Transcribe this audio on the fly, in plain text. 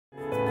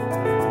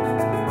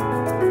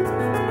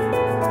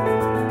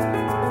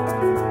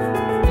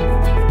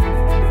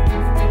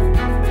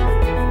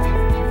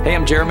Hey,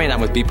 I'm Jeremy and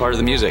I'm with Be Part of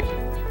the Music.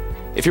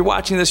 If you're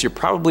watching this, you're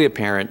probably a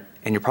parent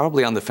and you're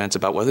probably on the fence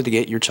about whether to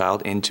get your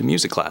child into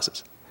music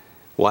classes.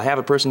 Well, I have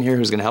a person here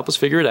who's going to help us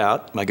figure it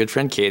out, my good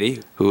friend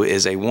Katie, who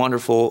is a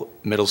wonderful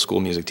middle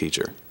school music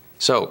teacher.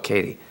 So,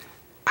 Katie,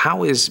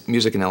 how is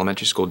music in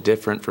elementary school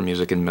different from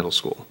music in middle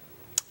school?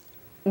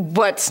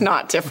 What's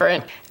not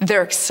different?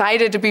 They're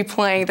excited to be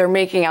playing, they're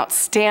making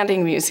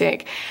outstanding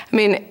music. I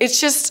mean,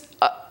 it's just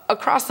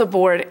across the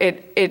board,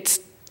 it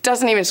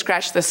doesn't even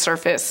scratch the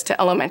surface to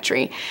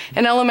elementary.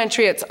 In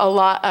elementary, it's a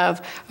lot of,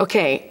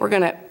 okay, we're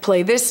gonna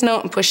play this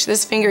note and push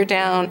this finger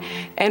down,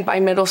 and by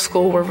middle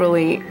school,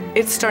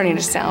 it's starting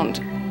to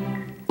sound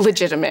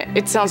legitimate.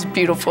 It sounds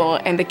beautiful,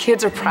 and the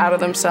kids are proud of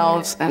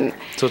themselves. And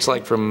so it's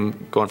like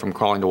going from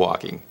crawling to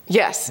walking.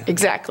 Yes,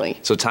 exactly.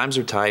 So times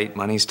are tight,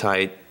 money's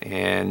tight,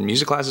 and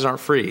music classes aren't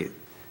free.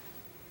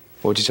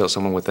 What would you tell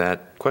someone with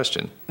that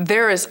question?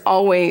 There is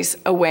always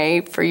a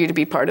way for you to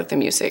be part of the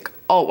music,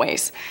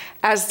 always.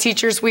 As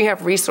teachers, we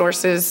have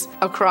resources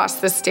across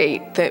the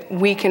state that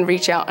we can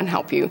reach out and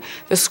help you.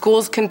 The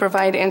schools can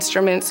provide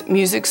instruments,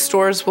 music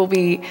stores will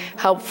be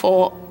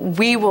helpful.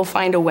 We will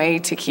find a way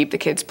to keep the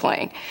kids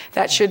playing.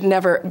 That should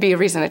never be a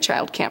reason a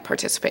child can't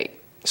participate.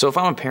 So if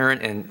I'm a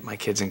parent and my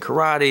kid's in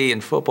karate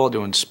and football,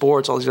 doing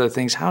sports, all these other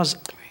things,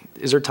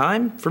 is there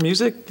time for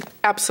music?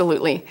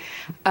 Absolutely.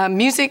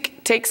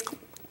 Music takes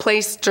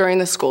place during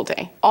the school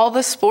day. All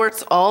the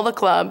sports, all the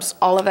clubs,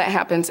 all of that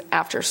happens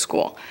after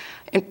school.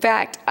 In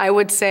fact, I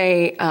would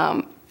say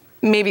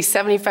maybe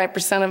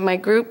 75% of my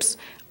groups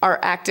are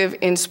active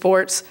in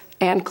sports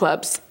and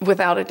clubs,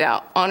 without a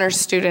doubt. Honor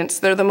students,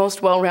 they're the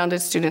most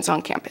well-rounded students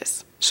on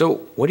campus. So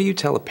what do you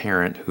tell a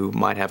parent who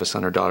might have a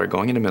son or daughter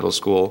going into middle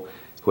school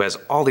who has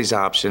all these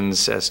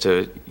options as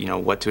to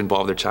what to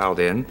involve their child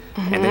in,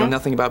 and they know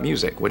nothing about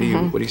music? What do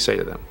you say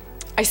to them?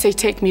 I say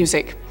take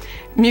music.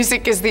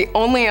 Music is the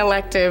only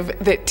elective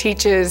that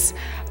teaches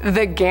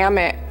the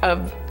gamut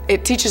of,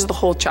 it teaches the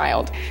whole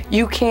child.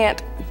 You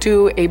can't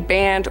do a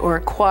band or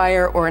a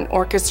choir or an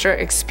orchestra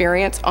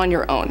experience on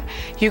your own.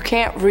 You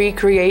can't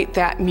recreate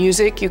that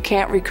music. You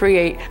can't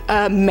recreate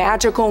a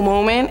magical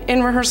moment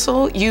in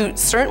rehearsal. You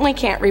certainly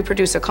can't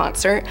reproduce a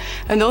concert.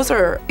 And those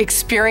are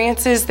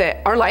experiences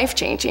that are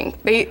life-changing.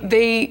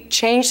 They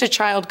change the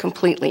child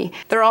completely.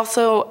 They're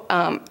also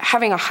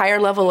having a higher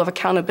level of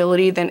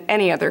accountability than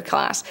any other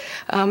class.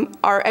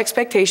 Our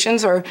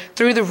expectations are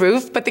through the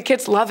roof, but the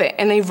kids love it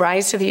and they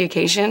rise to the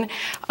occasion.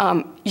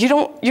 You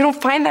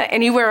don't find that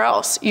anywhere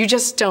else. You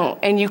just don't,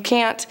 and you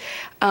can't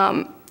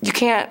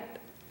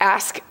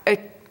ask a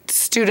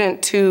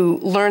student to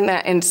learn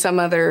that in some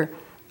other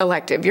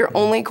elective. You're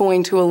only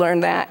going to learn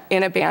that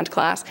in a band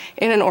class,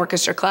 in an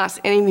orchestra class,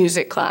 in a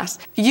music class.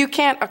 You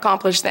can't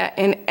accomplish that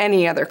in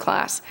any other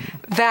class.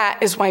 That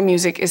is why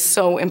music is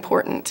so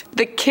important.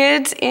 The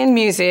kids in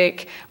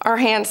music are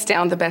hands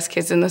down the best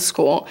kids in the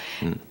school.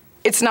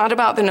 It's not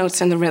about the notes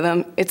and the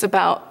rhythm. It's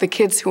about the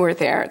kids who are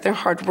there. They're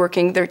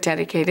hardworking, they're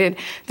dedicated.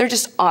 They're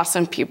just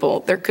awesome people.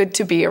 They're good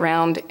to be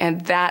around,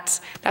 and that's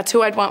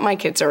who I'd want my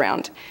kids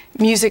around.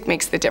 Music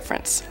makes the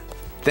difference.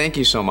 Thank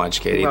you so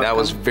much, Katie. That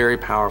was very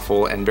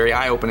powerful and very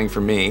eye-opening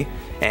for me.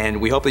 And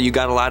we hope that you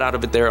got a lot out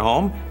of it there at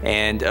home.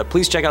 And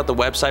please check out the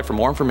website for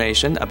more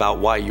information about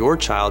why your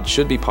child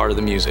should be part of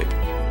the music.